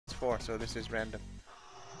before, so this is random.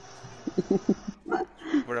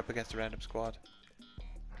 We're up against a random squad.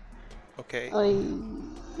 Okay.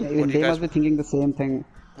 Yeah, even they must be thinking the same thing.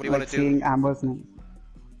 What do you want to do? Seeing Amber's name.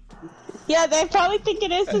 Yeah, they probably think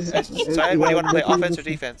it is the same. Syed, what do you want to play? they think Offense or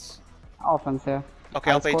this is- defense? Offense, yeah.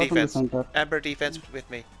 Okay, I'll play score from the defense. center. Amber, defense with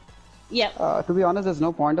me. Yep. To be honest, there's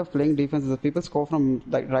no point of playing defense. If people score from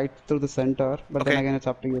like right through the center, but then Okay. again, it's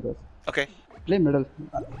up to you. Guys. Okay. Play middle.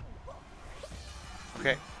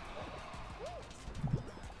 Okay.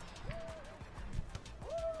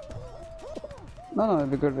 No,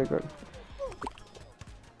 we're good, we're good.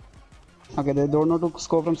 Okay, they don't know to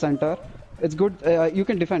score from center. It's good. You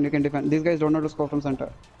can defend. These guys don't know to score from center.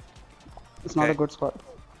 It's not a good squad.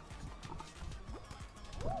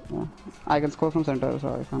 Yeah. I can score from center,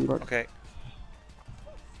 so I'm good. Okay.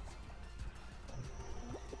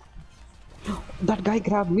 That guy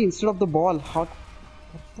grabbed me instead of the ball. What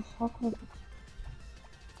the fuck was it?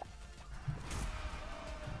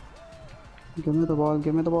 Give me the ball,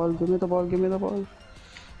 give me the ball, give me the ball, give me the ball.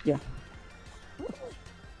 Yeah.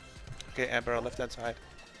 Okay, Amber on left hand side.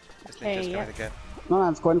 This Okay, ninja's yeah. coming again. No,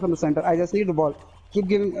 I'm scoring from the center. I just need the ball. Keep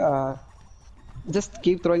giving, just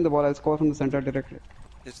keep throwing the ball. I'll score from the center directly.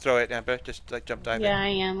 Just throw it, Amber. Just like jump diving. Yeah, I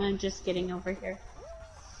am. I'm just getting over here.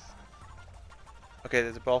 Okay,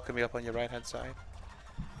 there's a ball coming up on your right hand side.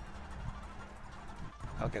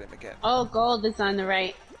 I'll get him again. Oh, gold is on the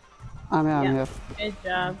right. I'm here. Good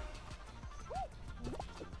job.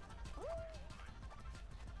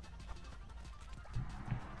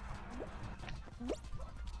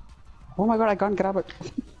 Oh my god, I can't grab it.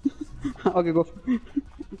 Okay, go.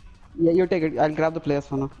 Yeah, you take it. I'll grab the players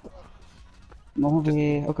for now. No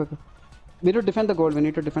way. Okay. We need to defend the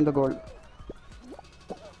goal.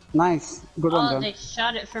 Nice. Good one, Oh, John. they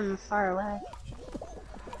shot it from far away.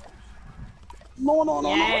 No.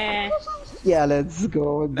 Yeah. Yeah, let's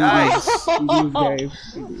go. Nice. These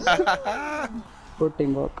guys. Good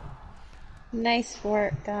teamwork. Nice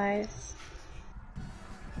work, guys.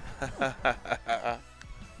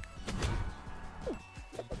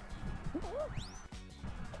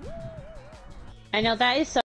 I know that is so